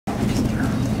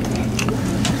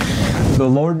The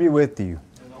Lord be with you.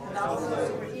 And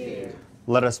also with you.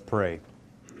 Let us pray.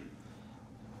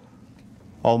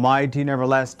 Almighty and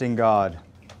everlasting God,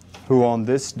 who on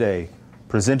this day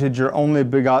presented your only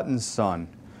begotten Son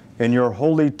in your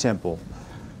holy temple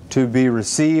to be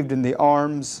received in the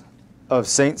arms of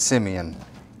Saint Simeon,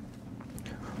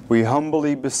 we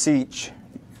humbly beseech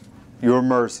your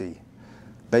mercy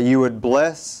that you would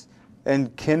bless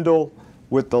and kindle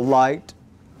with the light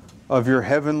of your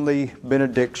heavenly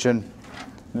benediction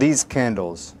these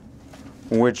candles,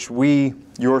 which we,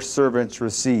 your servants,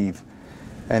 receive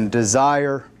and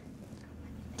desire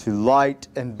to light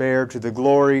and bear to the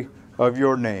glory of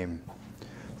your name.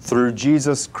 Through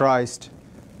Jesus Christ,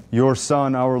 your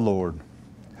Son, our Lord,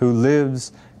 who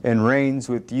lives and reigns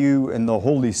with you in the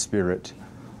Holy Spirit,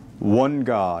 one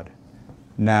God,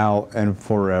 now and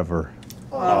forever.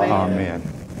 Amen. Amen.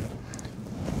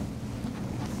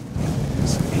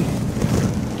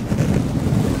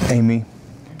 Amy?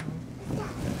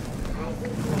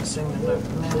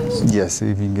 Yes, if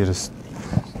you can get us.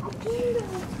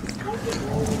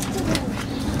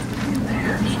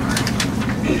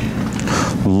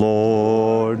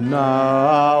 Lord,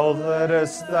 now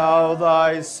lettest thou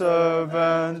thy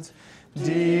servant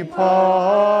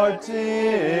depart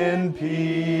in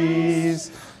peace,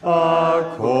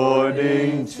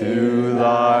 according to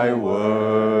thy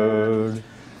word.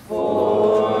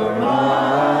 For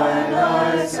mine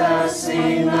eyes have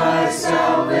seen thy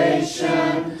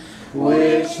salvation,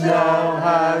 which thou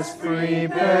hast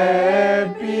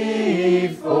prepared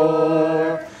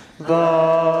before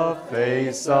the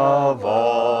face of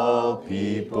all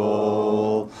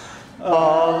people,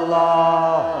 a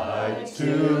light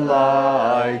to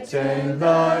lighten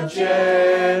the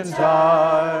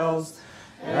Gentiles,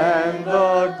 and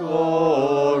the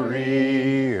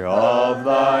glory of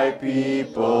thy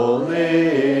people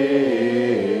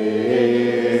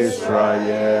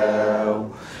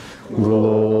Israel.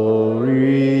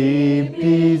 Glory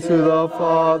be to the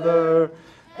Father,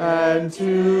 and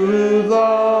to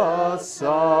the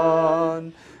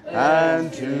Son,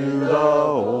 and to the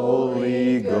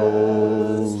Holy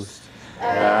Ghost,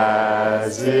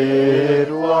 as it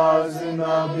was in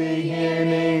the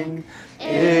beginning,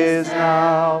 is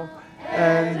now,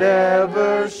 and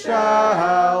ever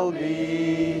shall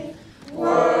be,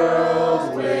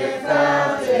 world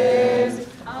without end.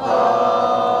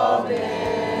 Amen.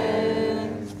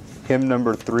 Hymn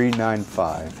number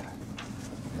 395.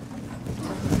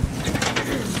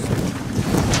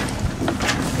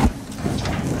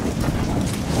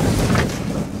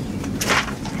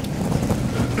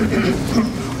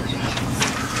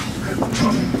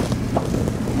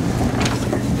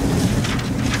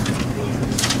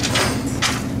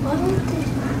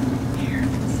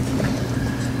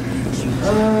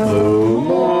 O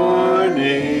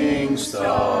morning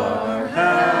star,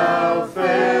 how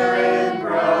fair and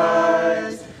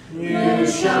bright, you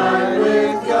shine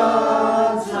with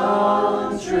God's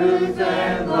own truth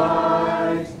and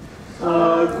light,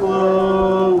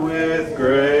 aglow with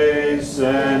grace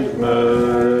and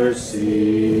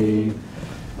mercy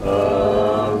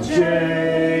of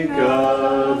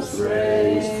Jacob's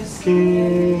race,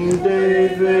 King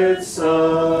David's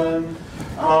son,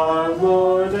 our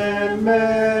Lord and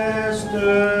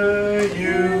Master,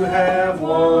 you have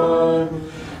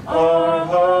won our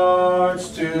hearts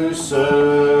to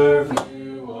serve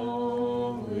you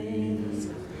only.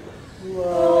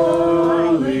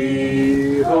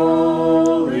 Holy,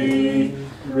 holy,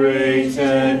 great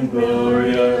and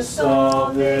glorious,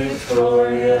 all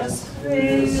victorious,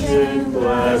 rich in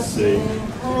blessing,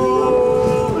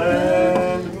 rule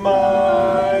and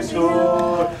might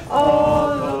o'er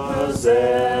all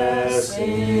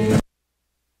possessing.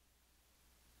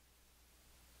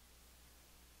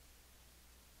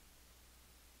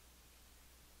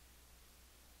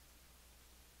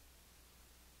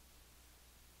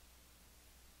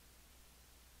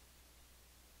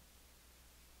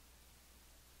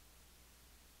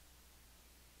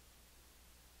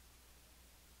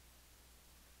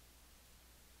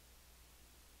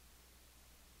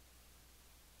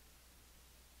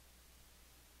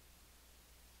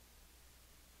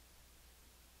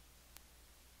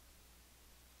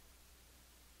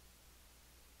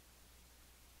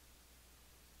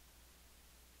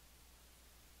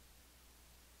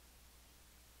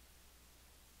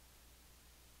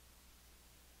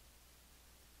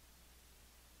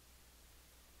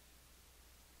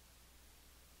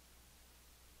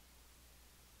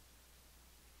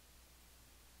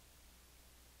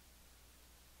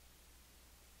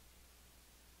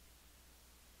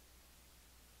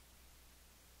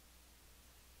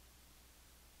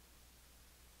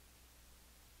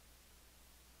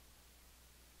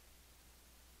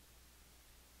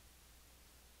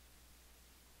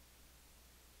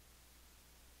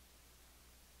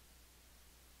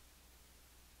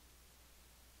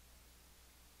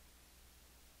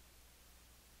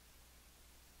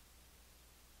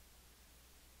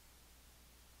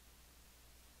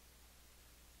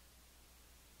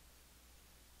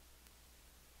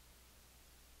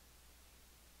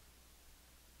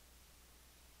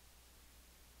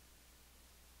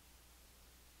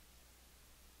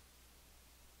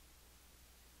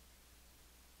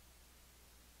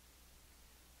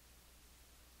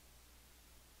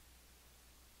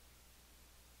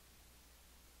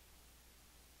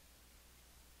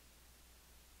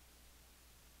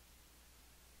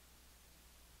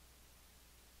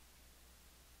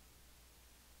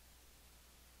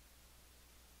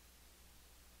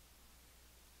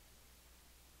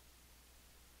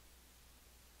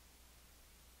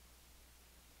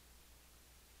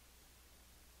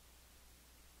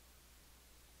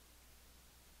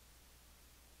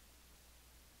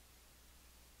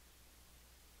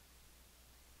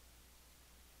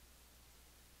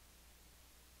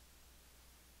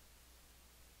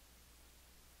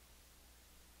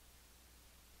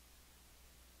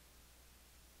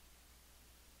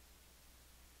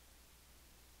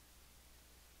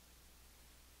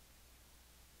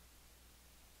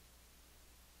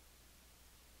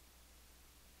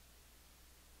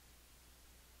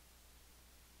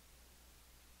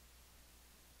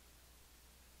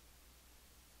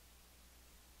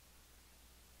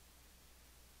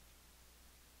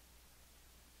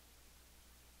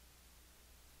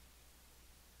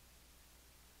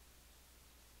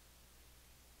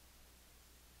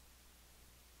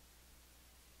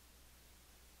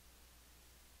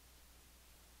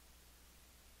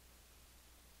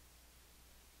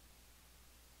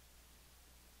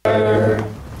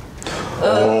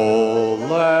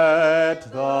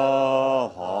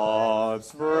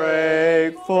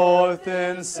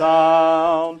 and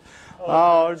sound.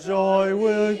 Our joy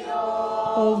will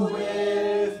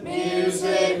with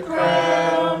music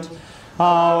crowned.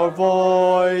 our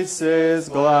voices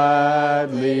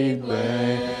gladly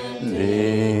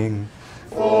bending.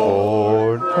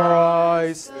 For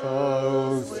Christ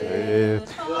who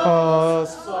saved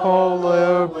us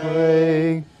all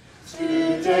pray.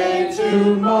 Today,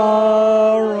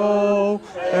 Tomorrow,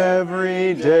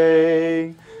 every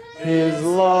day, His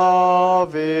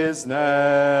love is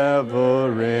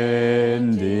never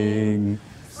ending.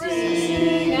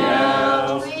 sing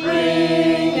out,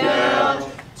 ring out,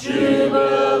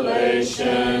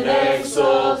 jubilation,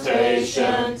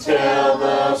 exultation, tell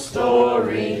the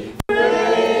story.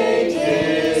 Great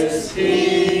is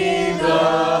He,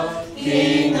 the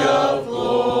King of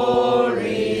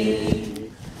glory.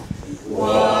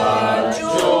 What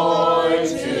joy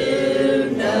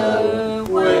to know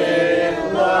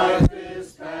when life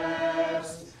is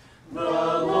past, the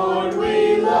Lord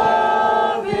we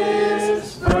love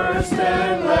is first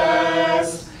and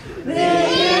last, the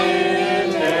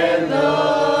end and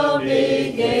the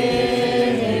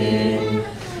beginning.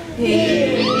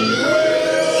 He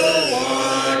will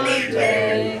one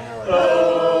day,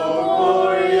 oh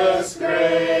glorious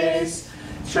grace,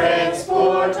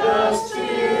 transport us to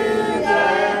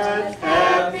that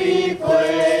happy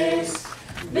place,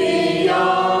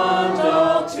 beyond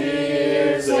all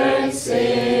tears and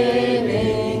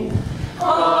sinning.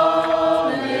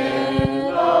 Amen,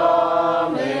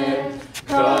 amen.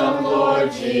 Come,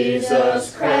 Lord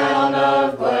Jesus, crown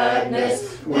of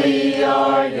gladness, we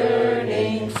are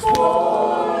yearning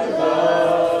for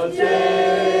the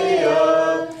day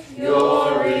of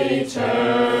your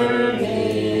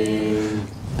returning.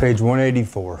 Page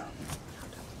 184.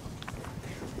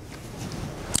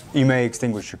 You may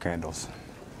extinguish your candles.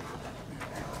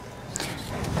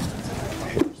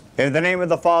 In the name of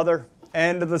the Father,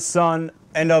 and of the Son,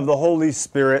 and of the Holy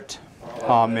Spirit.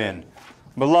 Amen.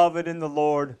 Beloved in the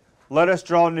Lord, let us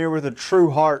draw near with a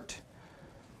true heart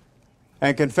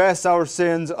and confess our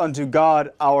sins unto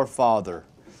God our Father,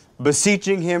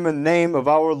 beseeching Him in the name of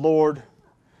our Lord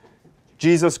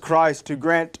Jesus Christ to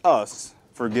grant us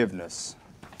forgiveness.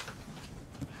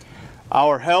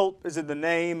 Our help is in the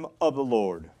name of the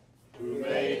Lord, Who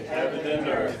made heaven and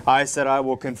earth, I said, I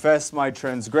will confess my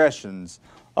transgressions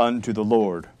unto the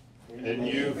Lord. and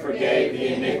you forgave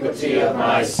the iniquity of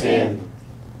my sin.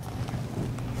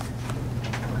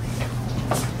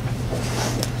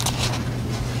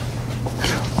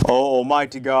 O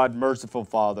Almighty God, merciful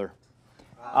Father,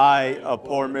 I, a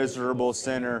poor miserable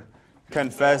sinner,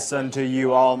 confess unto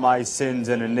you all my sins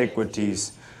and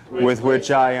iniquities, with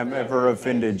which I am ever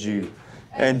offended you,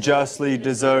 and justly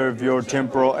deserve your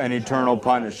temporal and eternal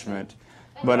punishment.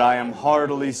 But I am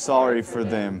heartily sorry for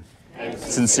them,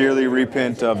 sincerely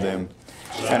repent of them,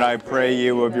 and I pray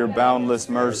you of your boundless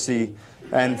mercy,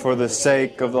 and for the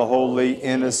sake of the holy,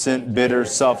 innocent, bitter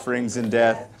sufferings and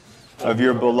death of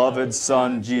your beloved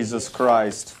Son, Jesus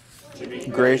Christ,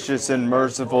 gracious and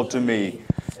merciful to me,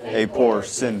 a poor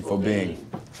sinful being.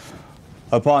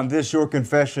 Upon this your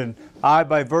confession, I,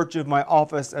 by virtue of my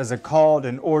office as a called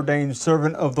and ordained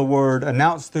servant of the Word,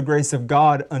 announce the grace of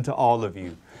God unto all of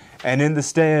you. And in the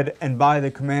stead and by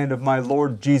the command of my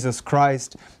Lord Jesus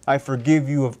Christ, I forgive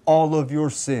you of all of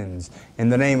your sins, in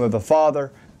the name of the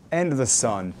Father, and of the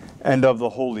Son, and of the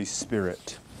Holy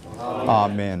Spirit.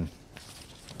 Amen.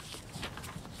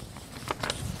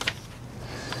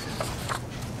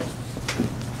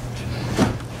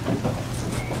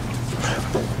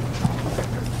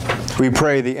 We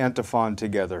pray the antiphon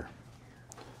together.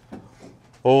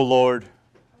 O Lord,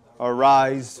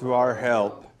 arise to our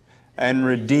help, and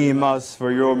redeem us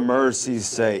for your mercy's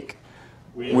sake.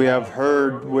 We have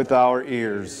heard with our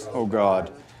ears, O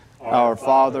God. Our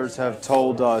fathers have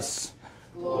told us,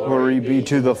 glory be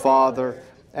to the Father,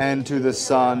 and to the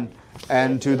Son,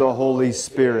 and to the Holy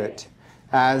Spirit,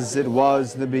 as it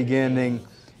was in the beginning,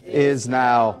 is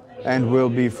now, and will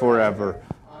be forever.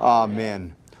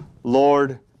 Amen.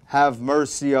 Lord, have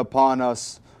mercy upon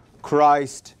us.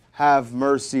 Christ, have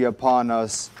mercy upon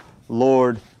us.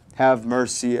 Lord, have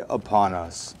mercy upon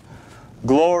us.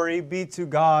 Glory be to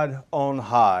God on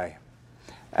high,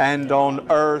 and on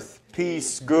earth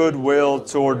peace, goodwill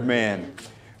toward men.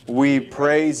 We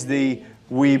praise Thee,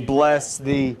 we bless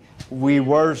Thee, we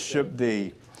worship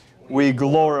Thee, we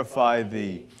glorify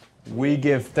Thee. We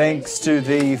give thanks to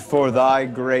Thee for Thy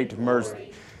great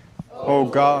mercy. O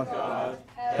God,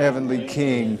 Heavenly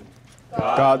King,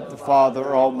 God the Father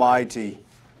Almighty,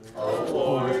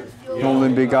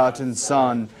 only begotten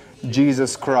Son,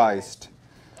 Jesus Christ,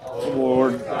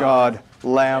 Lord God,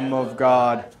 Lamb of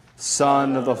God,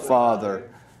 Son of the Father,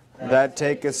 that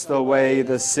takest away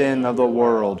the sin of the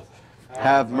world,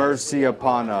 have mercy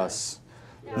upon us.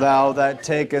 Thou that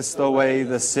takest away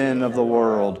the sin of the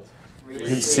world,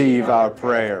 receive our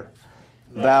prayer.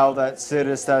 Thou that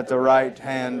sittest at the right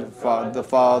hand of the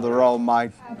Father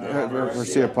Almighty, have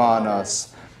mercy upon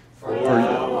us. For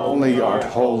thou only art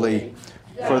holy,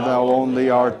 for thou only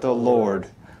art the Lord.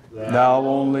 Thou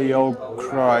only, O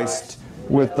Christ,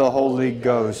 with the Holy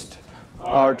Ghost,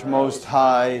 art most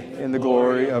high in the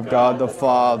glory of God the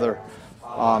Father.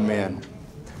 Amen.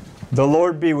 The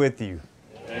Lord be with you.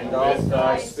 And with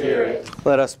thy spirit.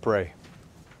 Let us pray.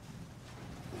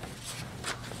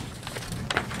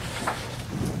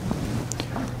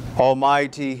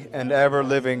 Almighty and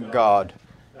ever-living God,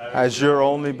 as your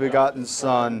only begotten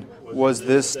Son was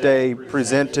this day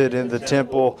presented in the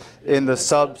temple in the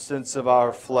substance of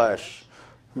our flesh,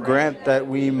 grant that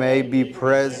we may be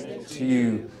present to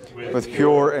you with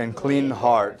pure and clean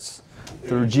hearts,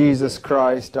 through Jesus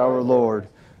Christ our Lord,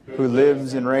 who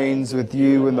lives and reigns with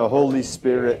you in the Holy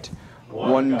Spirit,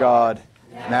 one God,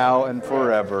 now and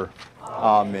forever.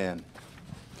 Amen.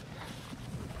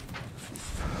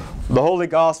 The Holy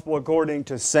Gospel according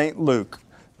to St. Luke,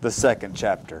 the 2nd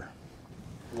chapter.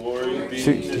 Glory be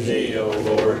to thee, O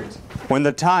Lord. When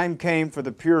the time came for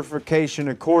the purification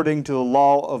according to the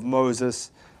law of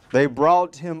Moses, they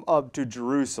brought him up to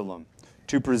Jerusalem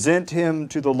to present him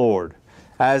to the Lord,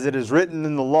 as it is written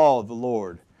in the law of the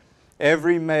Lord.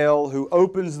 Every male who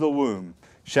opens the womb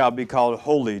shall be called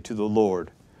holy to the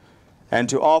Lord, and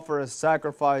to offer a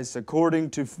sacrifice according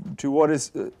to what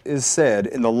is said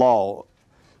in the law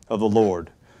of the Lord,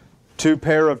 2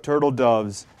 pair of turtle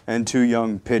doves and 2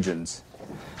 young pigeons.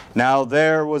 Now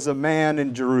there was a man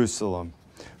in Jerusalem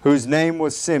whose name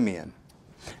was Simeon,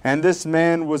 and this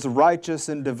man was righteous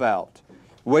and devout,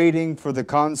 waiting for the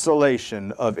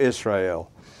consolation of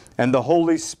Israel, and the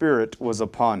Holy Spirit was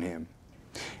upon him.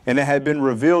 And it had been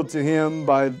revealed to him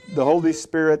by the Holy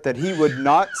Spirit that he would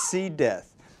not see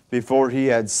death before he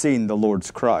had seen the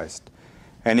Lord's Christ.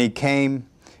 And he came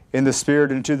in the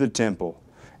Spirit into the temple.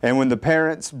 And when the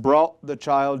parents brought the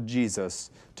child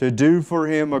Jesus to do for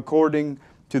him according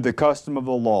to the custom of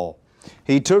the law,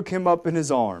 he took him up in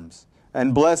his arms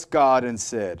and blessed God and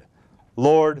said,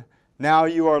 Lord, now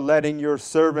you are letting your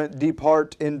servant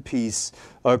depart in peace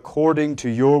according to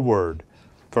your word.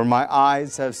 For my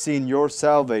eyes have seen your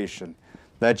salvation,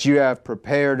 that you have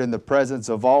prepared in the presence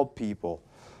of all people,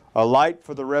 a light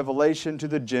for the revelation to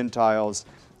the Gentiles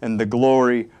and the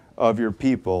glory of your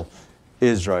people,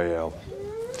 Israel.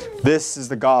 This is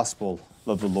the gospel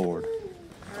of the Lord.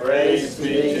 Praise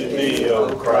be to thee,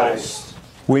 O Christ.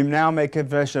 We now make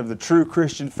confession of the true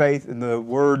Christian faith in the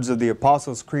words of the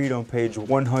Apostles' Creed on page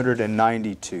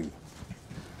 192.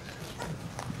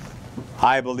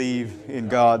 I believe in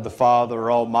God the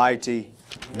Father Almighty,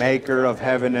 maker of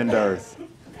heaven and earth,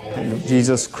 and of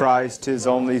Jesus Christ, his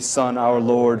only Son, our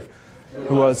Lord,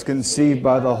 who was conceived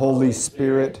by the Holy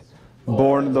Spirit,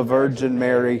 born of the Virgin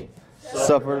Mary,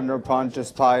 suffered under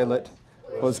Pontius Pilate,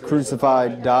 was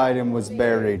crucified, died, and was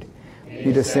buried.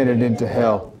 He descended into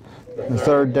hell. The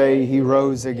third day he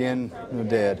rose again from the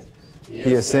dead.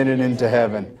 He ascended into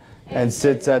heaven, and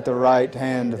sits at the right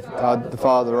hand of God the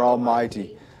Father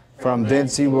Almighty. From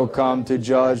thence he will come to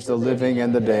judge the living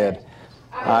and the dead.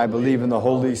 I believe in the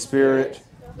Holy Spirit,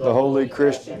 the holy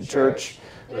Christian Church,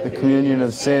 the communion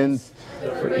of sins,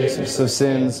 the forgiveness of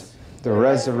sins, the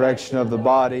resurrection of the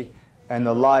body, and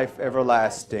the life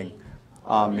everlasting.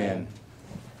 Amen.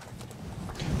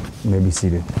 You may be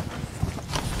seated.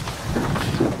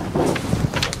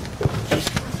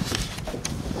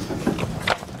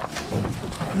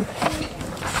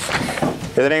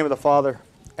 In the name of the Father,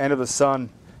 and of the Son,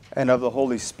 and of the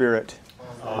Holy Spirit.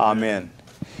 Amen.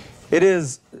 It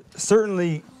is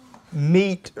certainly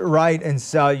meet, right, and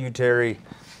salutary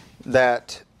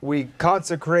that we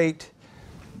consecrate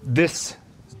this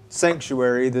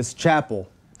sanctuary, this chapel,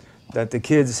 that the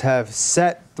kids have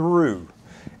sat through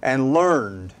and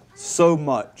learned so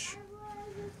much.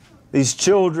 These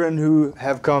children who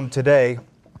have come today,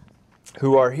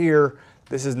 who are here,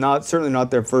 this is certainly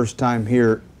not their first time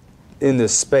here in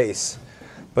this space,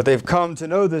 but they've come to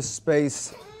know this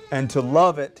space and to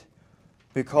love it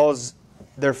because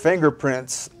their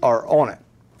fingerprints are on it.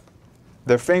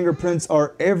 Their fingerprints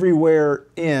are everywhere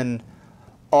in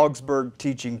Augsburg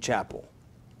Teaching Chapel.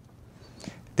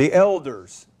 The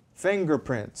elders'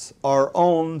 fingerprints are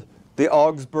on the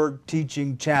Augsburg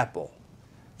Teaching Chapel.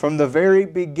 From the very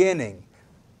beginning,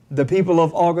 the people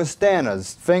of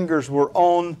Augustana's fingers were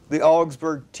on the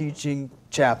Augsburg Teaching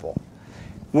Chapel.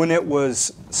 When it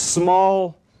was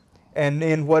small and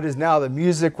in what is now the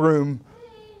music room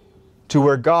to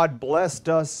where God blessed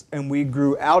us and we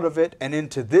grew out of it and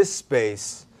into this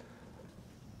space,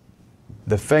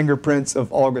 the fingerprints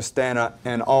of Augustana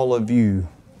and all of you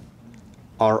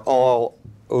are all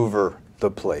over the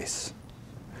place.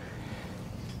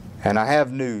 And I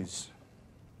have news.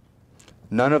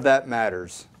 None of that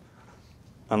matters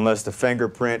unless the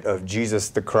fingerprint of Jesus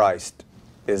the Christ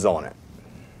is on it.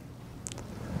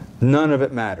 None of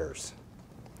it matters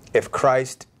if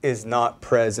Christ is not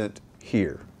present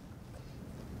here.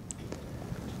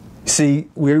 See,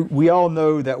 we all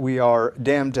know that we are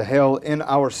damned to hell in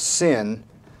our sin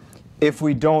if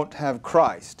we don't have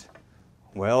Christ.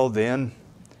 Well then,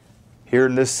 here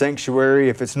in this sanctuary,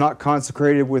 if it's not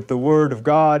consecrated with the Word of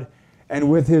God and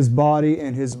with His body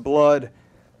and His blood,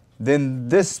 then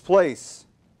this place,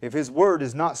 if His Word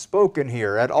is not spoken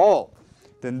here at all,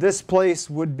 then this place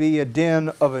would be a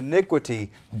den of iniquity,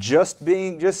 just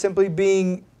simply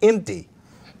being empty.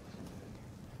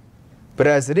 But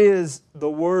as it is, the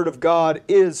Word of God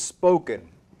is spoken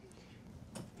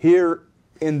here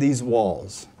in these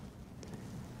walls.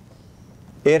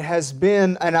 It has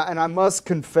been, and I must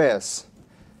confess,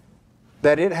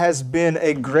 that it has been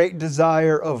a great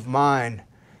desire of mine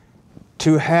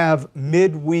to have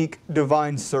midweek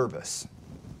divine service.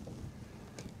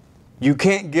 You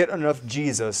can't get enough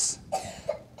Jesus.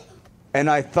 And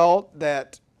I thought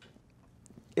that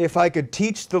if I could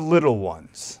teach the little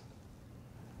ones,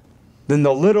 then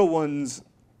the little ones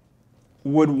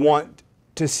would want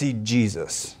to see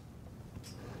Jesus.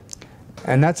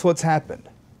 And that's what's happened.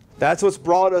 That's what's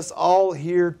brought us all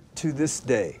here to this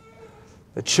day.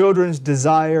 The children's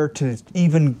desire to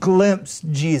even glimpse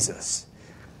Jesus.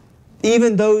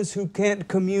 Even those who can't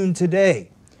commune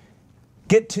today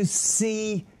get to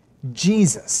see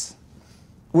Jesus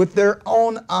with their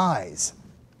own eyes.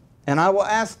 And I will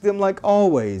ask them like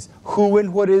always, who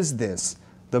and what is this?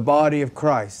 The body of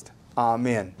Christ.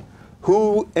 Amen.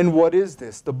 Who and what is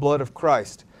this? The blood of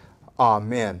Christ.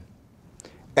 Amen.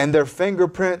 And their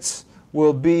fingerprints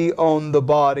will be on the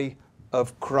body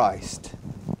of Christ.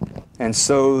 And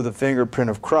so the fingerprint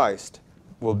of Christ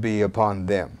will be upon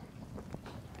them.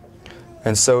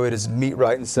 And so it is meet,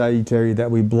 right, and salutary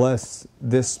that we bless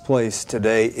this place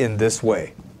today in this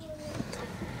way.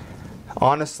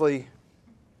 Honestly,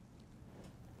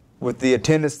 with the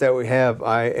attendance that we have,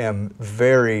 I am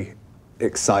very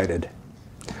excited.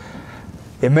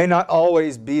 It may not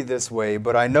always be this way,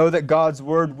 but I know that God's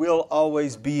Word will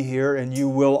always be here and you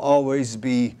will always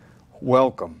be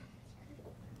welcome.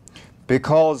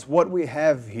 Because what we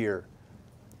have here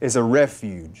is a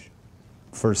refuge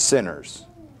for sinners.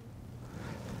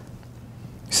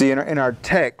 See, in our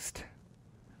text,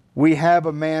 we have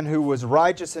a man who was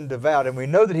righteous and devout, and we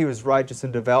know that he was righteous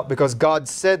and devout because God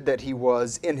said that he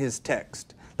was in his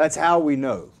text. That's how we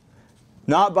know.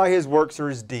 Not by his works or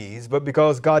his deeds, but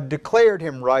because God declared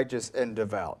him righteous and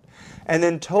devout, and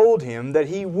then told him that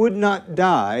he would not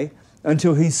die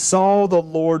until he saw the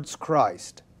Lord's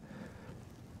Christ.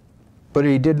 But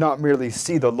he did not merely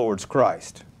see the Lord's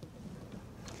Christ.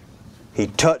 He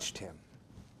touched him.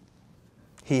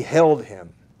 He held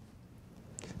him.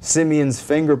 Simeon's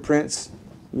fingerprints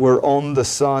were on the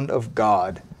Son of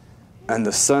God, and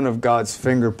the Son of God's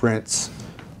fingerprints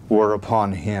were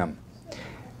upon him.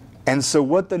 And so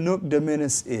what the Nunc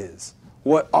Dimittis is,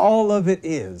 what all of it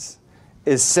is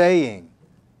saying,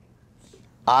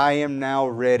 I am now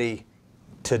ready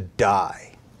to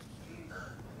die.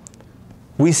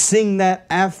 We sing that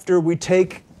after we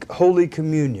take Holy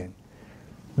Communion.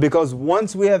 Because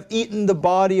once we have eaten the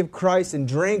body of Christ and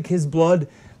drank His blood,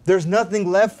 there's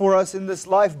nothing left for us in this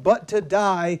life but to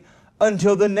die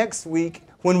until the next week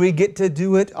when we get to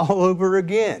do it all over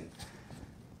again.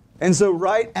 And so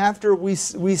right after we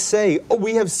say, oh,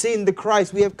 we have seen the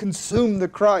Christ, we have consumed the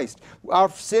Christ, our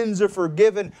sins are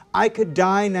forgiven, I could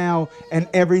die now and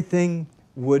everything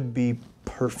would be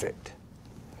perfect.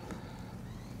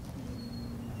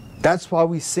 That's why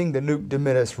we sing the Nunc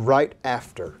Dimittis right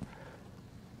after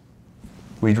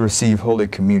we receive Holy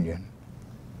Communion.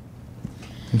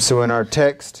 And so in our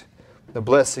text, the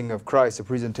blessing of Christ, the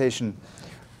presentation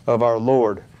of our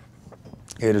Lord,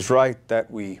 it is right that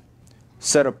we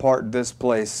set apart this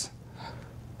place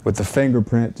with the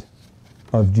fingerprint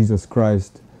of Jesus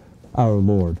Christ, our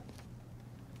Lord.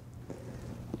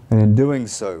 And in doing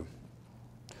so,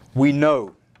 we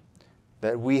know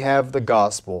that we have the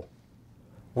gospel.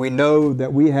 We know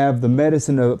that we have the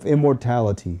medicine of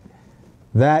immortality,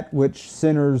 that which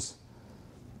sinners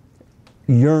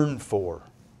yearn for,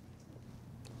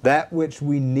 that which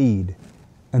we need,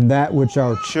 and that which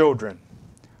our children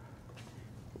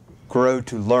grow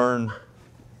to learn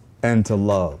and to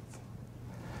love.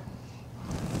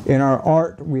 In our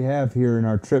art we have here in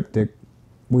our triptych,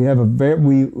 we have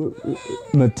we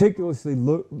meticulously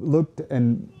looked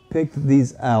and picked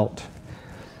these out.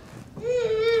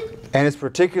 And it's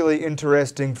particularly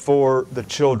interesting for the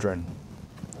children,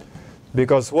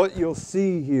 because what you'll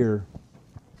see here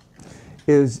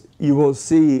is you will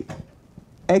see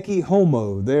ecce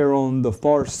homo there on the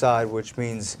far side, which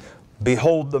means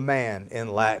behold the man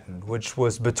in Latin, which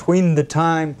was between the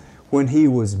time when he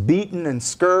was beaten and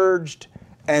scourged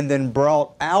and then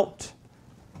brought out,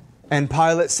 and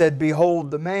Pilate said,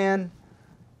 behold the man,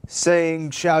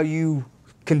 saying, shall you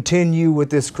continue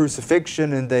with this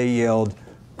crucifixion? And they yelled,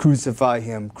 crucify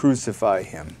him, crucify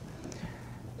him.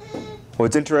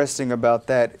 What's interesting about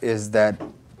that is that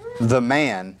the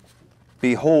man,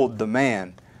 behold the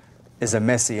man, is a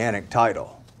messianic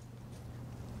title.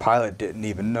 Pilate didn't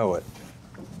even know it.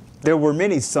 There were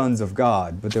many sons of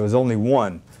God, but there was only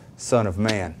one Son of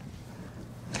Man.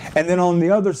 And then on the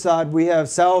other side we have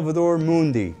Salvator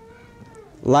Mundi,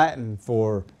 Latin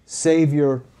for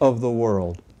Savior of the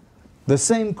world. The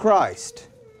same Christ.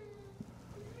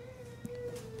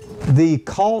 The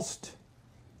cost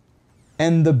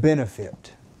and the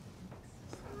benefit.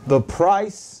 The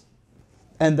price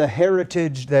and the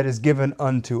heritage that is given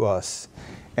unto us.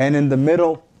 And in the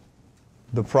middle,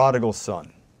 the prodigal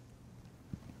son.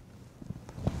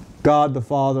 God the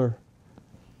Father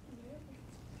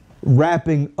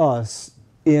wrapping us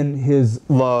in His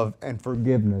love and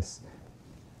forgiveness.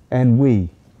 And we,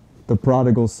 the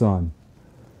prodigal son,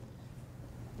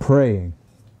 praying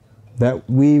that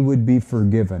we would be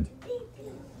forgiven.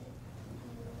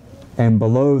 And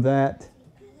below that,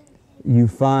 you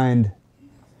find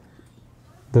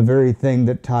the very thing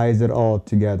that ties it all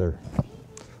together.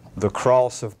 The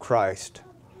cross of Christ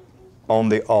on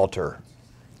the altar,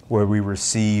 where we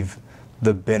receive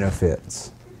the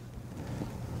benefits.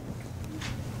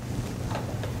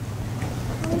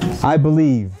 I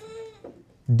believe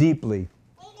deeply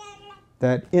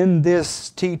that in this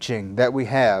teaching that we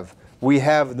have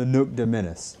the Nunc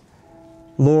Dimittis.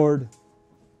 Lord,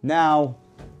 now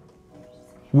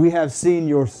we have seen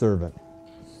your servant.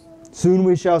 Soon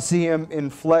we shall see him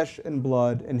in flesh and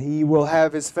blood, and he will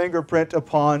have his fingerprint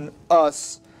upon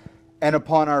us and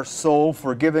upon our soul,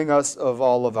 forgiving us of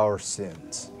all of our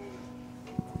sins.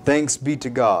 Thanks be to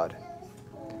God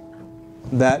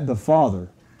that the Father,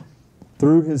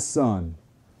 through His Son,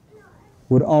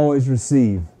 would always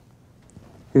receive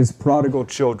His prodigal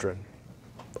children,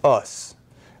 us,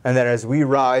 and that as we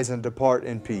rise and depart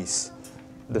in peace,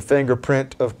 the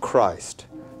fingerprint of Christ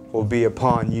will be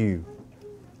upon you.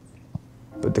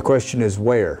 But the question is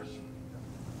where?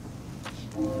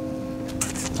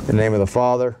 In the name of the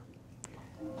Father,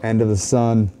 and of the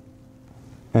Son,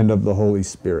 and of the Holy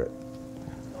Spirit.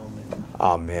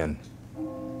 Amen.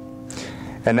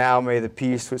 And now may the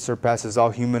peace which surpasses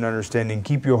all human understanding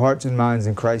keep your hearts and minds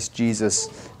in Christ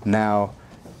Jesus now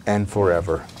and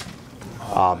forever.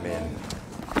 Amen.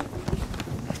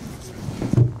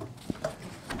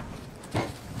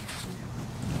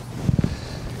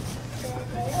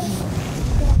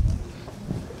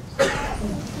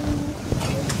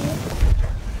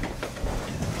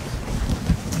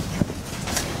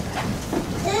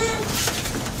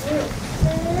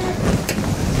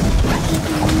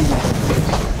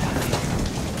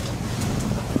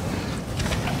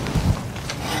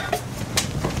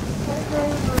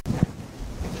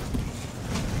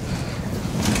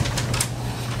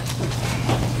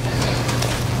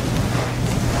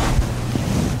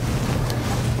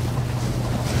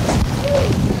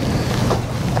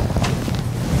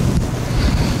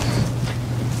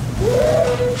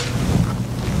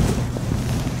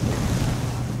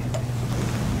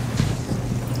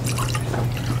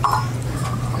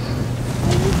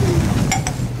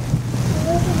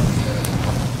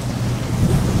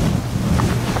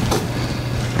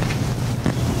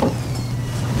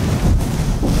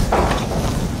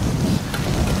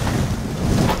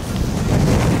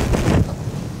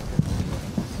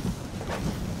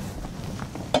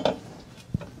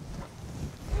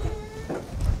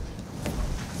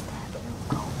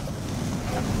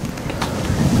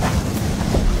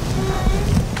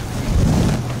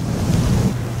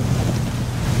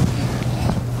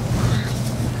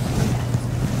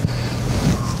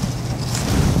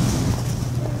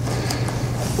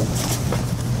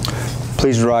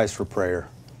 Please rise for prayer.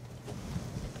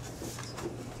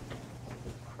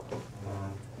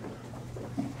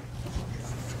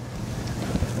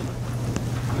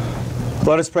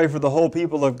 Let us pray for the whole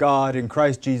people of God in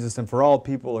Christ Jesus and for all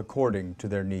people according to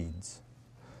their needs.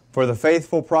 For the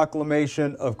faithful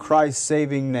proclamation of Christ's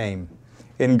saving name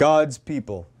in God's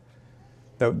people,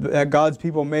 that God's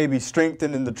people may be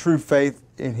strengthened in the true faith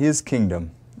in His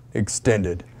kingdom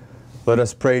extended. Let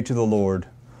us pray to the Lord.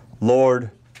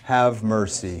 Lord, have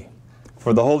mercy.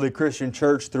 For the Holy Christian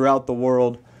Church throughout the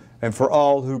world, and for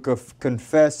all who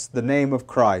confess the name of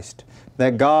Christ,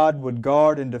 that God would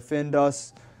guard and defend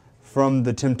us from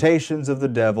the temptations of the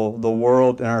devil, the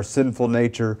world, and our sinful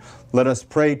nature, let us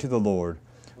pray to the Lord.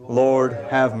 Lord,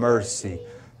 have mercy.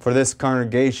 For this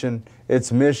congregation,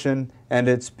 its mission, and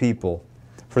its people,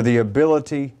 for the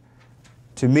ability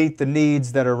to meet the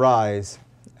needs that arise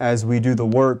as we do the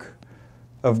work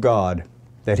of God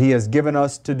that He has given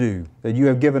us to do, that you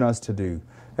have given us to do,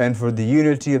 and for the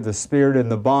unity of the Spirit and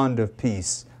the bond of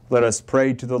peace, let us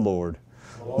pray to the Lord.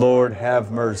 Lord,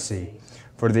 have mercy.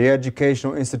 For the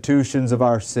educational institutions of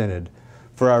our synod,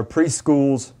 for our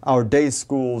preschools, our day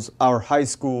schools, our high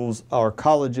schools, our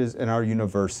colleges, and our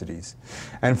universities,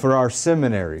 and for our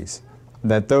seminaries,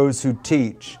 that those who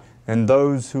teach and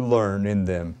those who learn in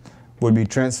them would be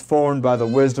transformed by the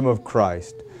wisdom of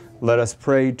Christ. Let us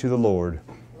pray to the Lord.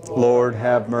 Lord,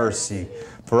 have mercy.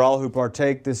 For all who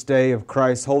partake this day of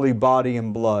Christ's holy body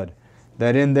and blood,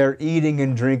 that in their eating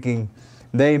and drinking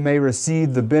they may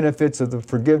receive the benefits of the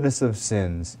forgiveness of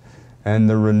sins and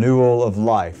the renewal of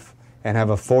life, and have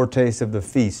a foretaste of the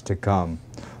feast to come.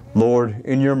 Lord,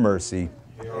 in your mercy,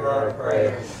 hear our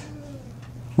prayer.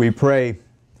 We pray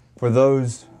for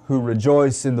those who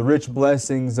rejoice in the rich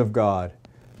blessings of God,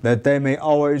 that they may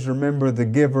always remember the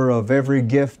giver of every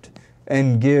gift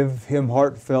and give Him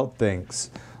heartfelt thanks.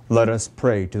 Let us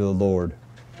pray to the Lord.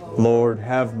 Lord,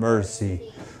 have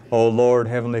mercy. O Lord,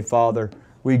 Heavenly Father,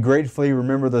 we gratefully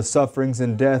remember the sufferings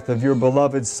and death of your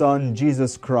beloved Son,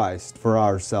 Jesus Christ, for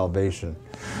our salvation.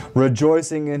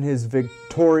 Rejoicing in His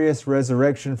victorious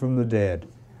resurrection from the dead,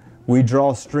 we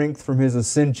draw strength from His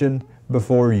ascension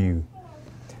before you,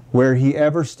 where He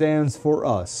ever stands for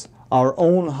us, our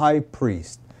own high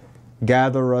priest.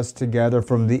 Gather us together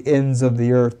from the ends of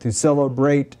the earth to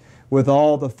celebrate with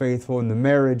all the faithful in the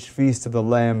marriage feast of the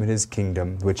Lamb in His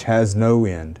kingdom, which has no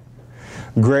end.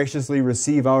 Graciously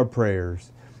receive our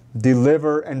prayers.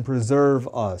 Deliver and preserve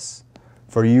us.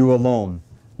 For you alone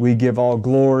we give all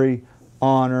glory,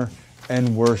 honor,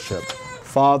 and worship.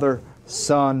 Father,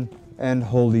 Son, and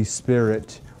Holy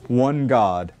Spirit, one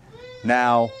God,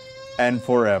 now and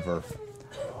forever.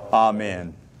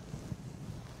 Amen.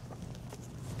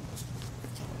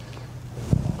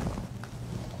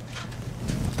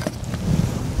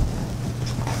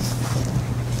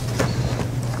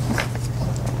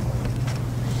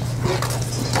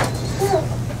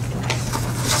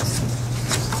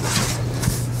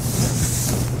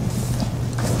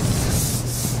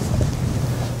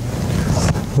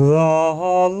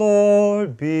 The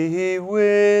Lord be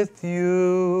with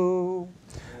you.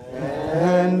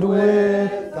 And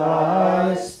with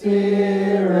thy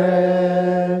spirit.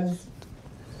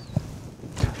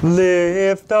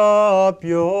 Lift up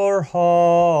your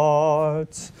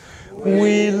hearts.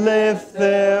 We lift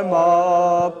them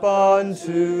up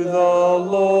unto the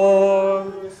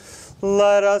Lord.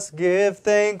 Let us give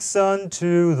thanks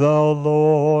unto the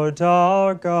Lord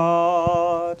our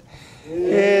God.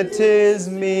 It is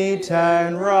meet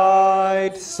and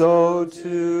right so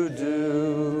to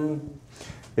do.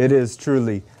 It is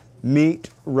truly meet,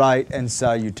 right, and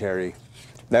salutary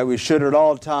that we should at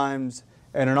all times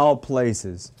and in all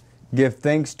places give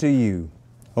thanks to you,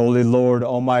 Holy Lord,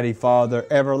 Almighty Father,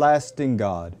 everlasting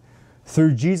God,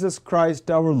 through Jesus Christ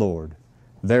our Lord.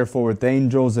 Therefore with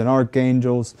angels and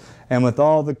archangels and with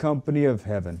all the company of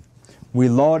heaven, we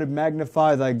laud and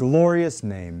magnify thy glorious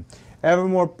name,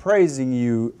 evermore praising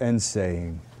you and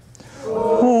saying,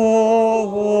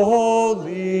 Holy,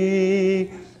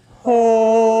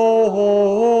 holy,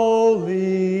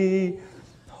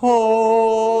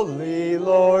 holy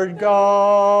Lord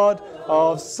God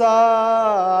of Sabaoth.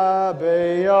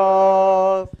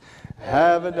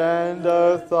 Heaven and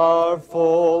earth are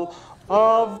full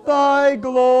of thy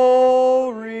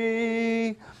glory.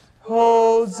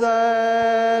 Hosanna,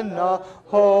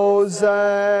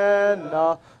 Hosanna,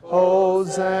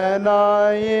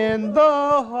 Hosanna in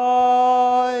the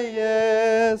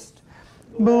highest.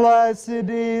 Blessed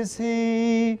is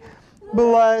He,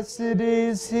 blessed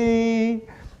is He,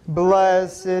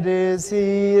 blessed is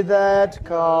He that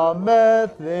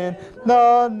cometh in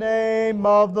the name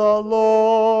of the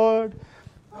Lord.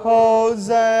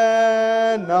 Hosanna,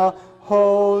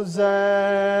 Hosanna,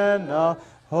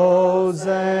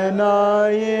 Hosanna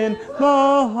in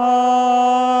the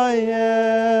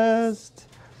highest.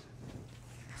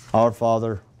 Our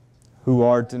Father, who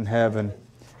art in heaven,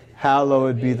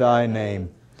 hallowed be thy name.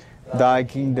 Thy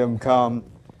kingdom come,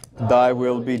 thy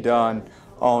will be done,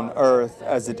 on earth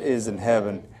as it is in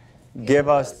heaven. Give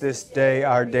us this day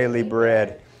our daily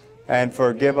bread, and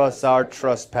forgive us our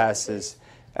trespasses,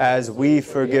 as we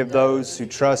forgive those who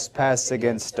trespass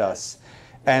against us.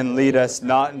 And lead us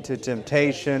not into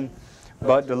temptation,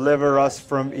 but deliver us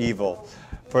from evil.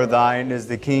 For thine is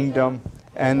the kingdom,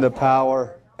 and the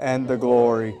power, and the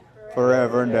glory,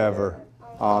 forever and ever.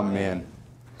 Amen.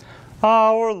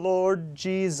 Our Lord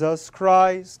Jesus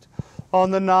Christ,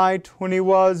 on the night when he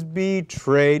was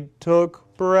betrayed, took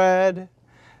bread,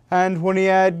 and when he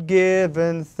had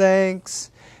given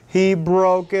thanks, he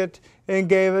broke it and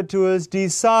gave it to his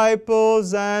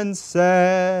disciples and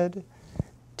said,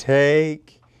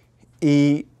 Take,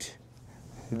 eat,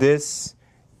 this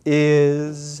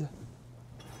is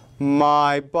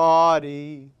my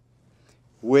body,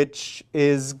 which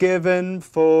is given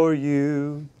for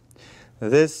you.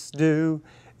 This do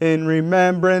in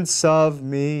remembrance of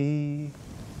me.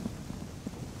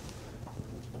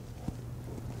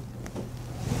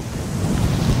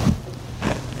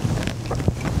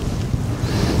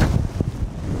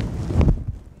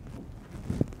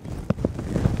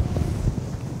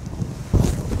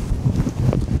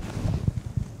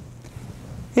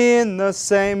 In the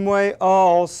same way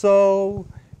also,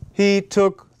 he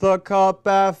took the cup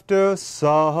after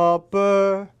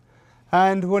supper,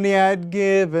 and when he had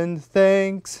given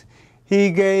thanks,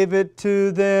 he gave it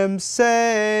to them,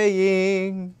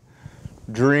 saying,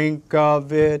 Drink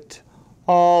of it,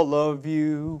 all of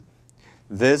you.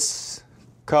 This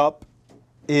cup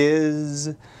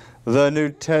is the New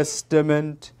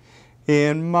Testament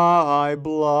in my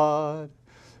blood,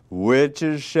 which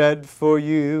is shed for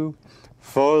you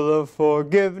for the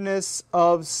forgiveness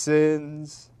of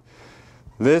sins.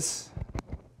 This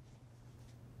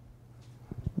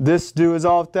do as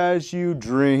oft as you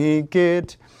drink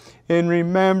it in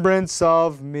remembrance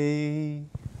of me.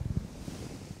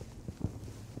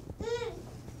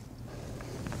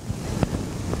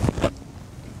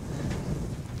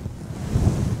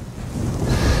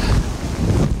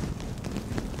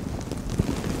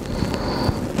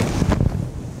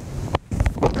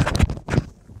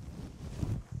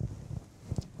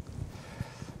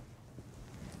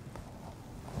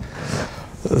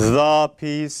 The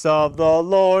peace of the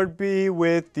Lord be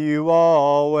with you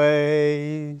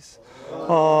always.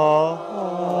 Amen.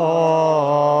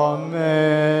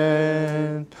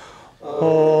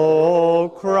 O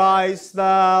Christ,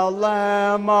 thou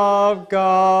Lamb of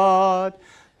God,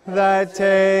 that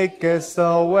takest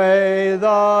away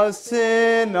the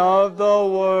sin of the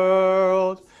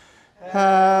world,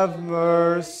 have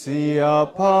mercy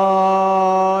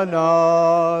upon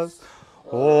us.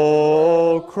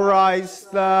 O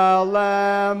Christ, thou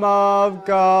Lamb of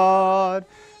God,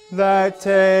 that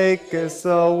takest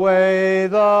away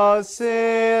the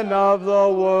sin of the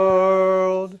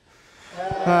world,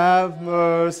 have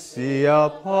mercy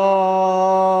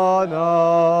upon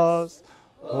us.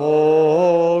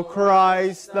 O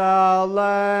Christ, thou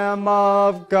Lamb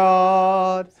of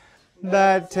God,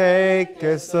 that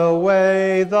takest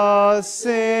away the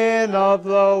sin of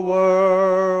the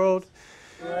world,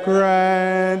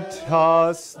 grant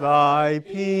us thy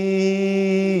peace.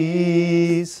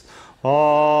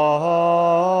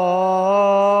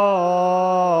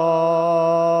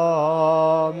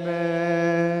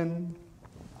 Amen.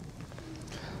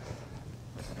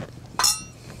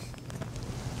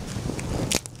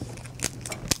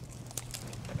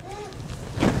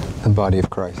 The body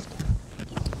of Christ.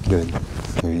 Good.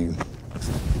 Hear you.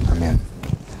 Amen.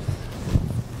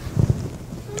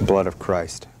 The blood of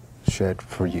Christ shed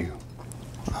for you.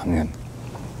 Amen.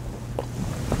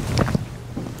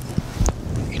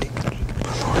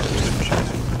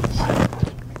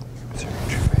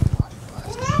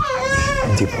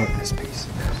 Depart in His peace.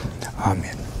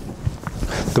 Amen.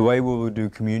 The way we will do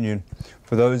communion,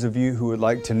 for those of you who would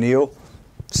like to kneel,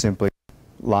 simply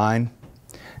line,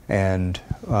 and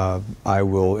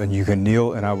you can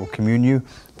kneel, and I will commune you.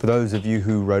 For those of you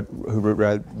who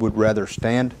would rather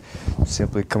stand,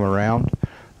 simply come around.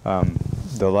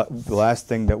 The last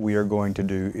thing that we are going to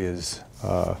do is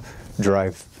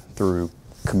drive through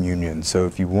communion. So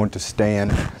if you want to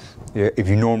stand, if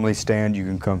you normally stand, you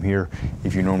can come here.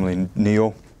 If you normally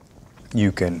kneel,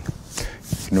 you can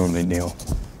normally kneel.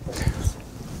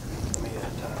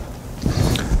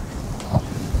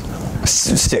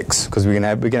 Six, because we can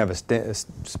have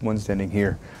one standing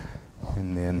here,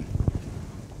 and then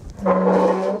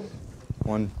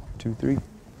 1, 2, 3,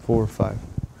 4, 5,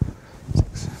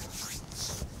 6.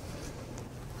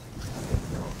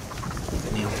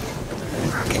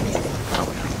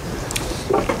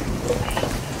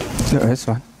 No, it's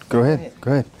fine. Go ahead.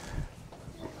 Go ahead.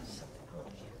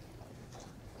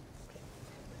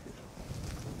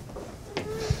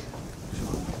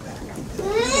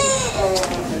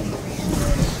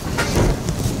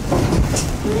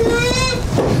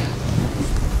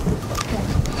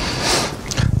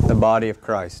 body of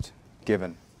Christ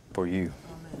given for you.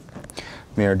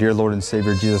 May our dear Lord and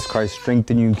Savior Jesus Christ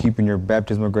strengthen you and keep in your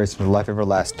baptismal grace and life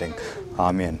everlasting.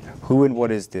 Amen. Who and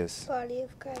what is this? Body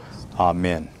of Christ.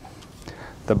 Amen.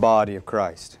 The body of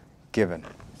Christ given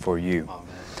for you. Amen.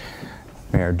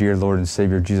 May our dear Lord and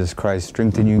Savior Jesus Christ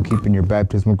strengthen you and keep in your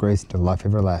baptismal grace to life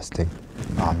everlasting.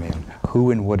 Amen. Who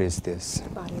and what is this? The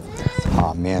body of Christ.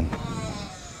 Amen.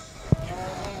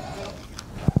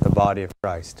 The body of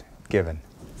Christ given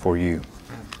for you.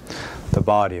 The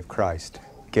body of Christ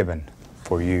given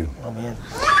for you. Amen.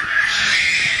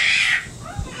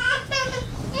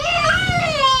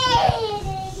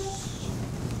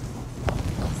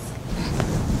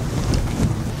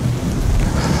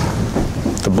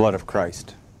 The blood of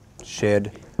Christ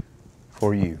shed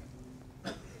for you.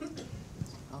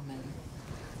 Amen.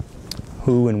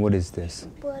 Who and what is this?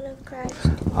 Blood of Christ.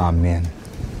 Amen.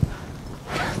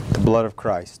 The blood of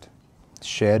Christ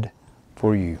shed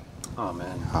for you.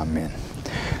 Amen. Amen.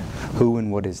 Who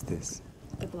and what is this?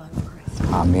 The blood of Christ.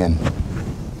 Amen.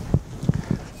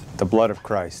 The blood of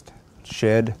Christ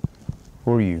shed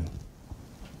for you.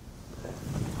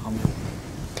 Amen.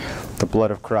 The blood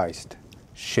of Christ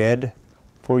shed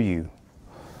for you.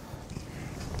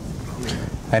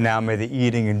 And now may the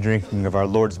eating and drinking of our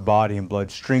Lord's body and blood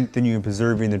strengthen you in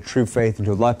preserving the true faith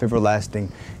until life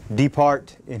everlasting.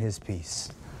 Depart in his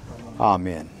peace.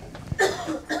 Amen.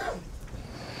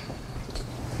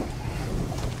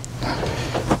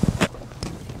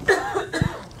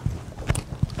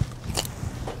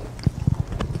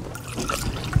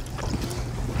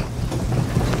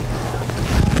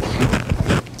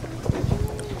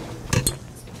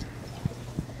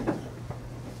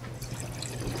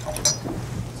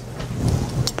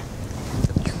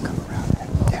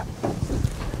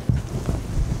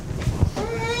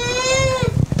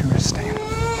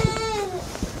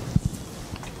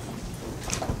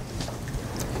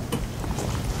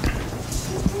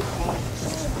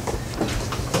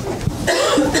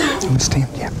 Stand.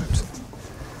 Yeah.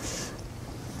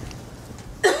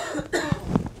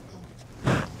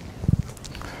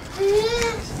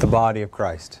 The body of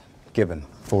Christ given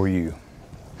for you.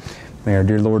 May our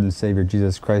dear Lord and Savior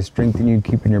Jesus Christ strengthen you,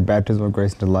 keep in your baptismal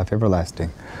grace into life everlasting.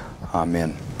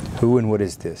 Amen. Who and what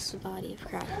is this? The body of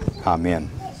Christ. Amen.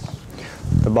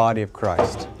 The body of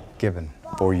Christ given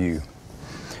for you.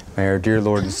 May our dear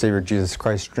Lord and Savior Jesus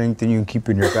Christ strengthen you and keep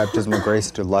in your baptismal grace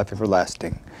into life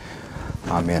everlasting.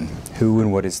 Amen. Who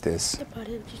and what is this? The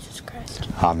body of Jesus Christ.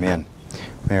 Amen.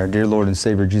 May our dear Lord and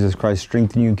Savior Jesus Christ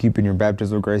strengthen you and keep in your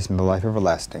baptismal grace into life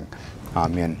everlasting.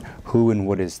 Amen. Who and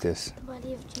what is this? The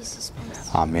body of Jesus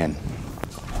Christ. Amen.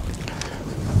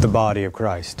 The body of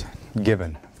Christ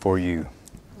given for you.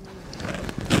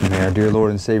 May our dear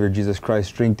Lord and Savior Jesus Christ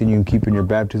strengthen you and keep in your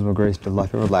baptismal grace to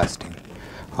life everlasting.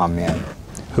 Amen.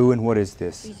 Who and what is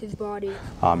this? Jesus' body.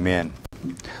 Amen.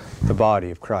 The body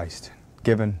of Christ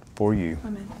given for you.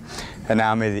 Amen. And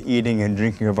now may the eating and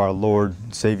drinking of our Lord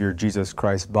and Savior Jesus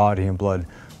Christ's body and blood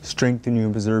strengthen you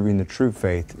in preserving the true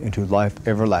faith into life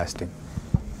everlasting.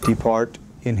 Depart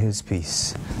in his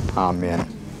peace. Amen.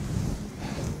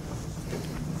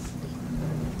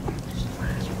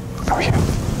 Oh, yeah.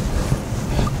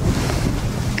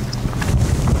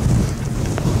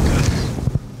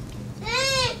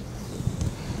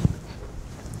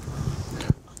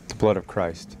 The blood of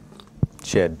Christ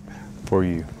shed for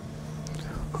you.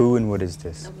 Who and what is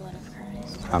this? The blood of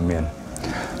Christ. Amen.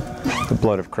 The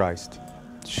blood of Christ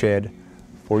shed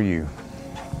for you.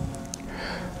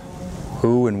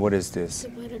 Who and what is this? The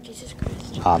blood of Jesus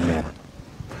Christ. Amen.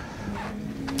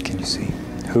 Can you see?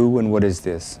 Who and what is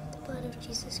this? The blood of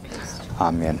Jesus Christ.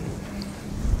 Amen.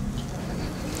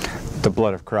 The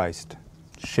blood of Christ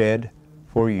shed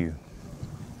for you.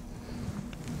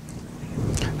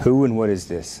 Who and what is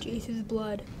this? Jesus'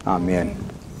 blood. Amen.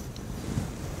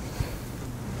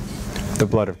 The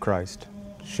blood of Christ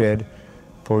shed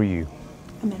for you.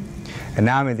 Amen. And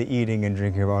now may the eating and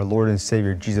drinking of our Lord and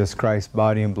Savior Jesus Christ's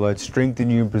body and blood strengthen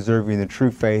you in preserving the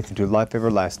true faith into life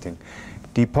everlasting.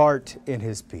 Depart in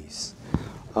his peace.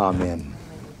 Amen.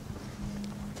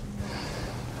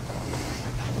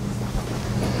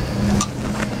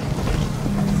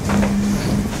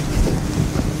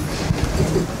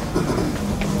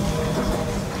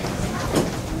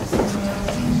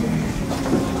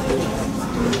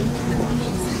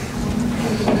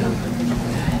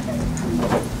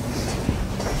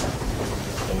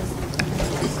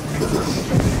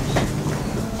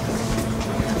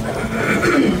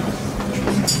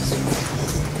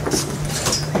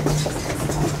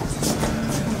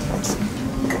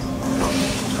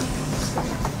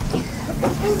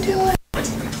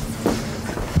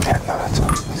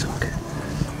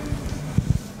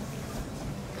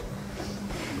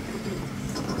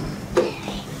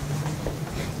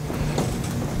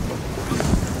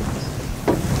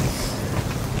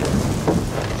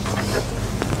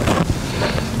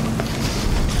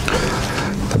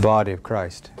 body of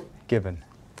Christ given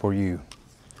for you.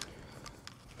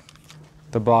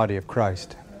 The body of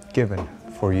Christ given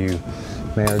for you.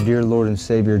 May our dear Lord and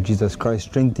Savior Jesus Christ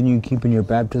strengthen you, keeping your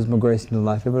baptismal grace into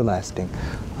life everlasting.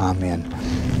 Amen.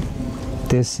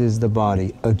 This is the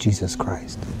body of Jesus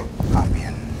Christ.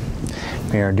 Amen.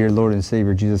 May our dear Lord and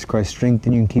Savior Jesus Christ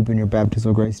strengthen you, keeping your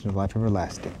baptismal grace into life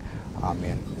everlasting.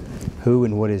 Amen. Who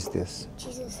and what is this?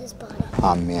 Jesus' body.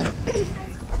 Amen.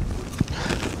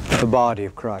 The body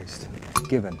of Christ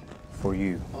given for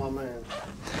you. Amen.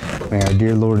 May our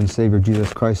dear Lord and Savior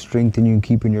Jesus Christ strengthen you,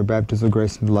 keeping your baptismal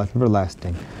grace into life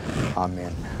everlasting.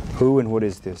 Amen. Who and what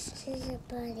is this? Jesus'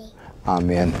 body.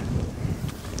 Amen.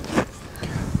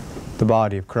 The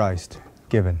body of Christ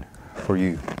given for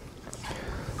you.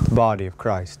 The body of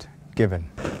Christ given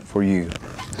for you.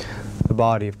 The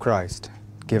body of Christ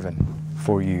given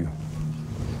for you.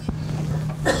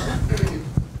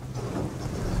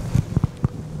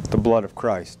 The blood of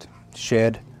Christ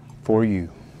shed for you.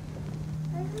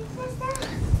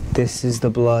 This is the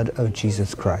blood of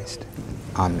Jesus Christ.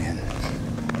 Amen.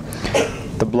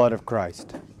 The blood of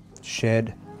Christ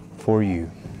shed for you.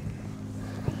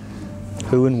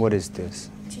 Who and what is this?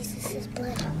 Jesus'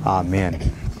 blood.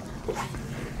 Amen.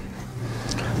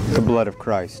 The blood of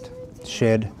Christ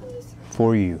shed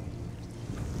for you.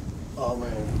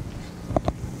 Amen.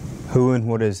 Who and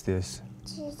what is this?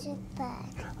 Jesus' blood.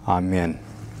 Amen.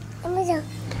 Amen.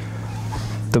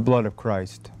 The blood of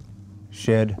Christ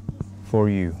shed for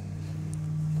you.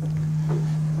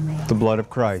 The blood of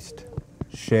Christ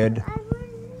shed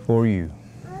for you.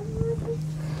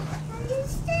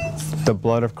 The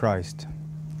blood of Christ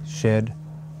shed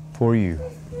for you.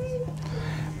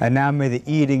 And now may the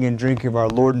eating and drinking of our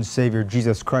Lord and Savior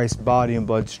Jesus Christ's body and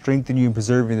blood strengthen you in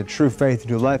preserving the true faith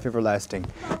into life everlasting.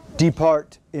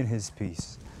 Depart in his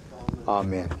peace.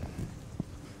 Amen.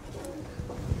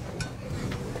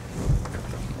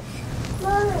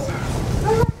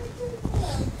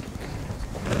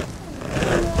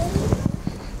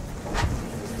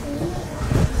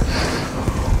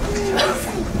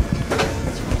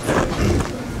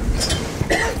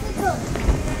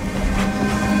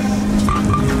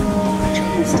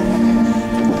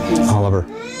 Oliver.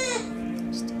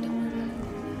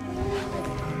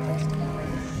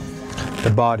 The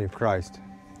body of Christ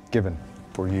given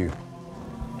for you.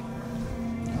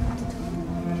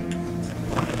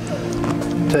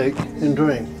 Take and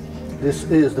drink. This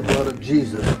is the blood of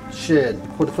Jesus shed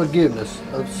for the forgiveness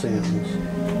of sins.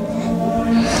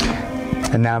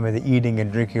 And now may the eating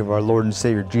and drinking of our Lord and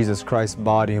Savior Jesus Christ's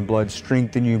body and blood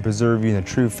strengthen you and preserve you in the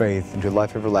true faith into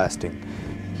life everlasting.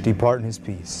 Depart in his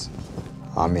peace.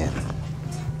 Amen.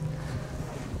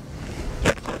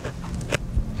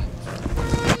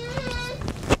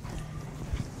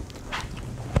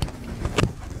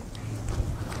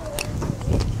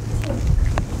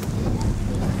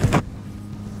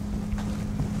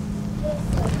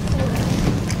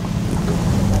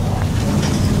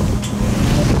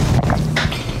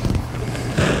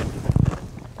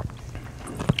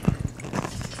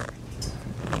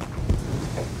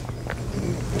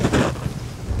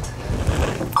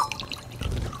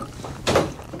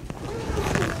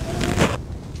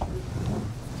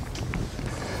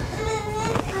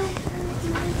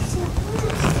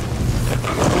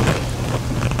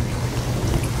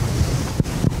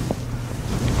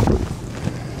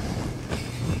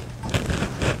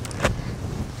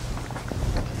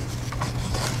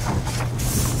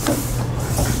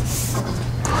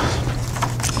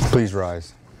 Please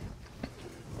rise.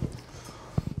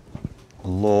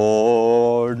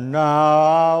 Lord,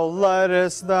 now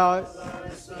lettest thou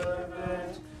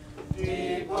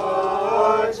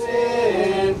Depart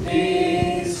in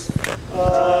peace,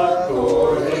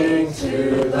 according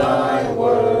to thy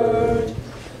word.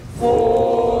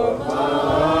 For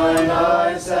mine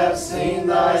eyes have seen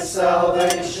thy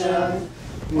salvation,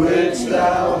 which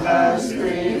thou hast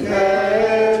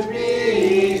prepared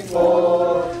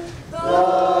before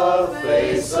the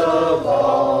face of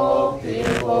all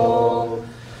people,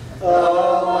 a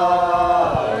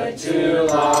light to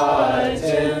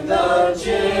lighten the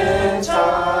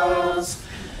Gentiles,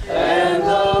 and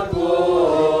the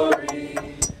glory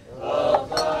of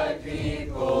thy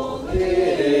people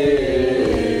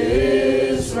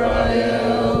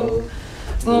Israel.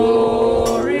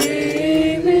 Glory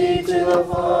be to the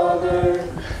Father,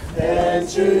 and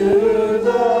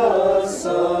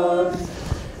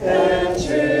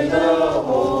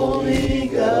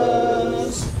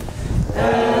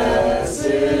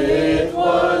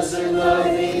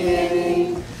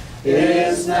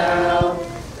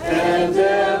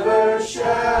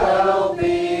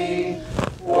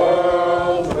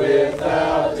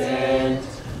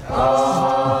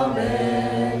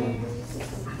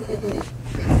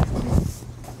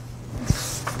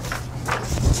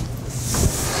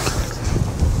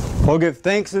Oh, give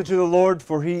thanks unto the Lord,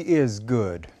 for he is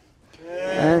good,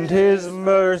 and his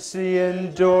mercy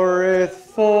endureth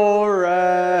forever.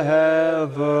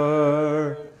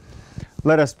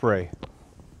 Let us pray.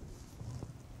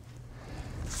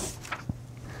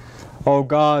 O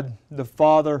God, the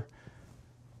Father,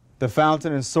 the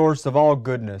fountain and source of all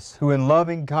goodness, who in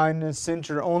loving kindness sent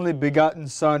your only begotten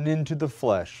Son into the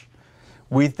flesh,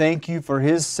 we thank you for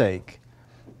his sake,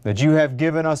 that you have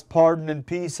given us pardon and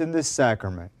peace in this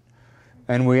sacrament.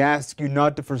 And we ask you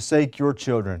not to forsake your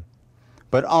children,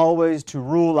 but always to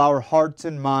rule our hearts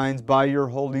and minds by your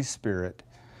Holy Spirit,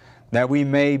 that we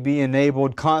may be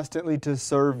enabled constantly to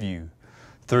serve you.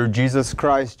 Through Jesus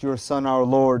Christ, your Son, our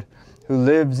Lord, who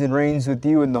lives and reigns with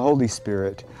you in the Holy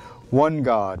Spirit, one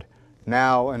God,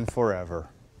 now and forever.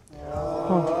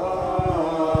 Amen.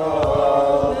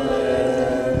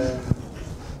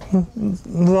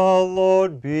 The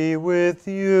Lord be with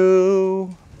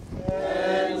you.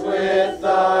 And with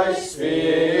thy spirit.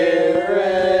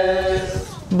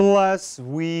 Bless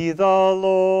we the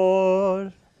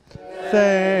Lord.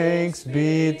 Thanks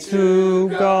be to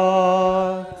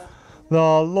God.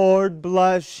 The Lord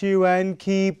bless you and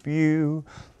keep you.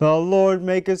 The Lord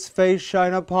make his face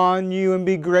shine upon you and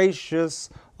be gracious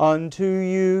unto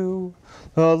you.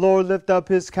 The Lord lift up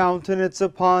his countenance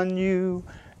upon you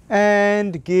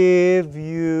and give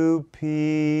you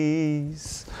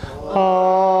peace.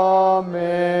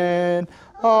 Amen.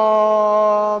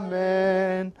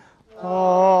 Amen.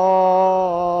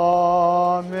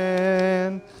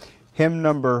 Amen. Hymn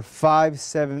number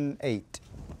 578.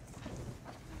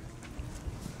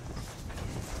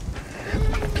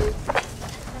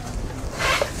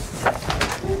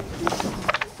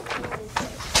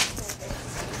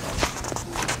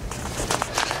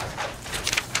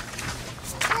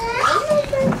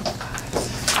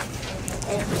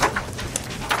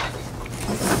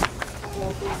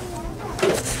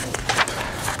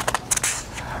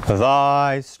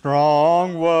 Thy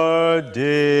strong word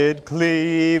did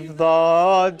cleave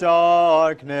the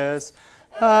darkness,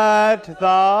 at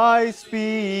thy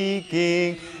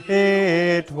speaking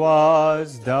it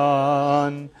was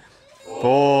done.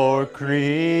 For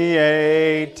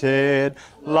created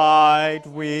light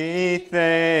we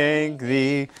thank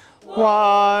thee,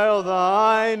 while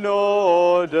thine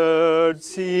ordered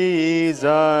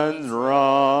seasons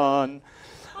run.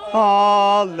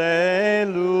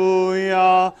 Alleluia,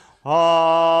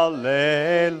 alleluia,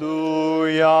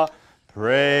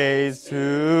 praise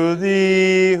to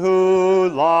thee who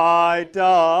light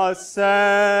doth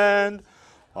send.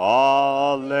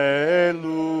 Alleluia,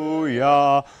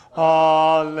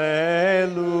 alleluia,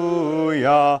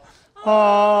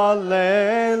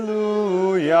 alleluia,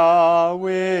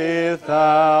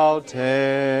 without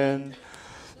end.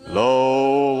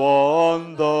 Lo,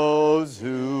 on those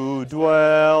who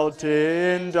dwelt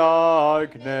in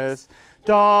darkness,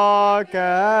 dark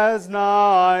as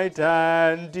night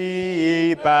and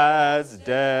deep as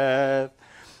death,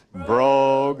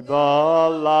 broke the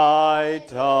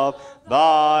light of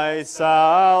thy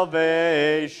salvation.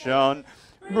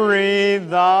 Breathe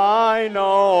thine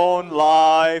own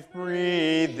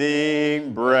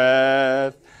life-breathing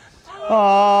breath.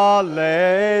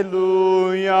 Alleluia,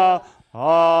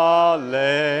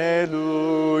 alleluia,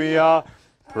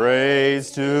 praise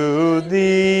to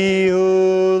thee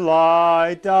who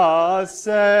light doth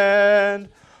send.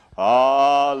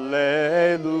 Alleluia,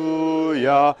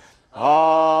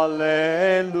 alleluia,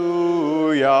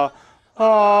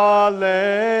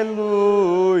 alleluia,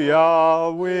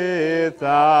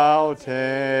 without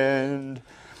end.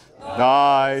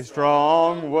 Thy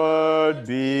strong word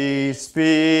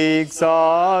bespeaks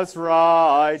us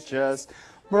righteous,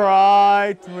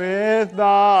 bright with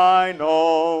thine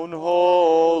own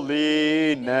holiness.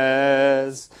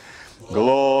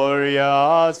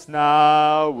 Glorious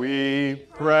now we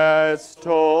press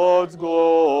towards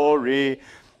glory,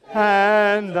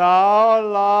 and our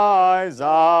lives,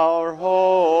 our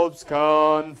hopes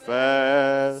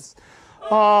confess.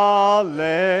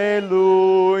 Alleluia,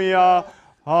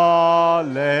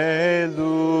 alleluia,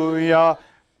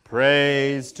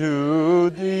 praise to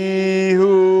thee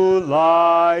who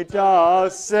light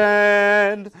doth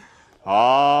send.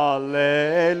 Alleluia,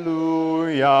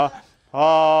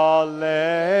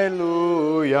 alleluia,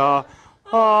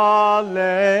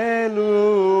 alleluia,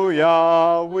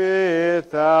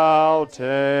 without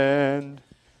end.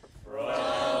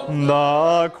 From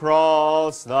the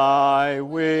cross thy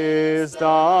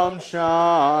wisdom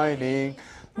shining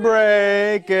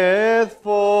breaketh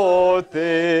forth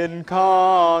in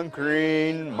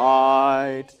conquering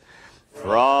might.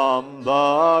 from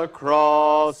the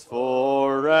cross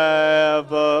forever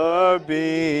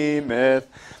beameth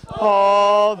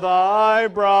all thy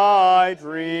bright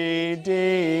redeeming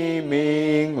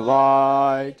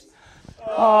light.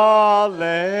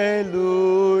 Alleluia,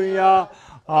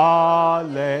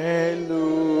 alleluia,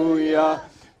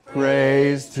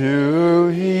 praise to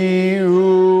he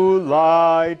who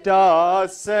light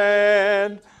doth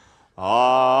send.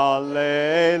 Alleluia,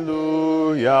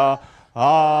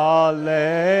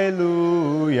 alleluia,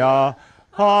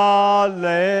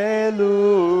 alleluia,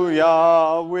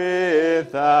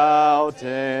 without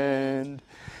end.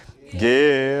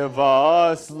 Give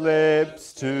us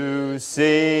lips to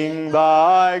sing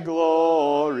thy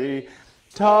glory,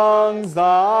 tongues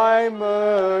thy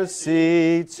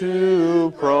mercy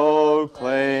to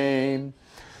proclaim,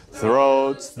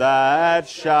 throats that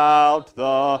shout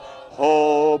the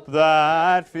hope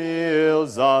that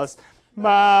fills us,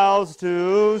 mouths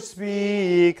to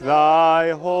speak thy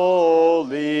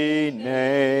holy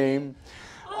name.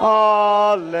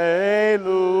 Alleluia,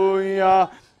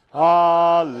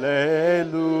 alleluia,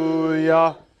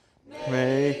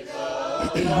 make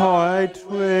light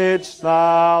which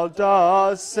thou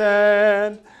dost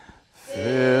send,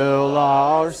 fill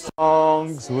our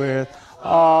songs with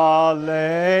alleluia,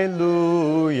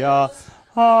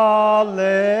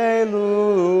 alleluia,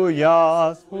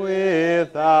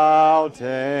 without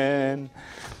end.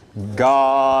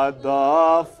 God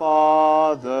the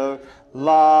Father,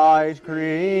 light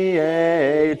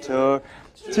creator,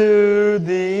 to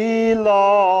thee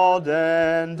laud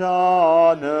and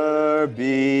honor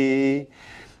be.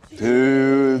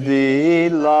 To thee,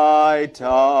 light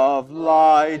of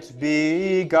light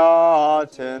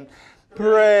begotten,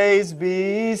 praise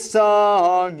be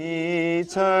sung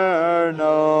eternally.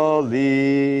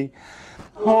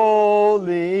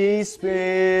 Holy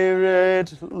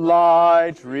Spirit,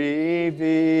 light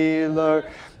revealer,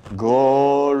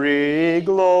 glory,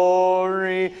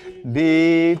 glory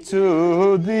be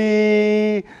to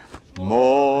thee.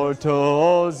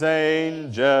 Mortals,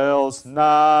 angels,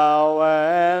 now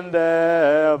and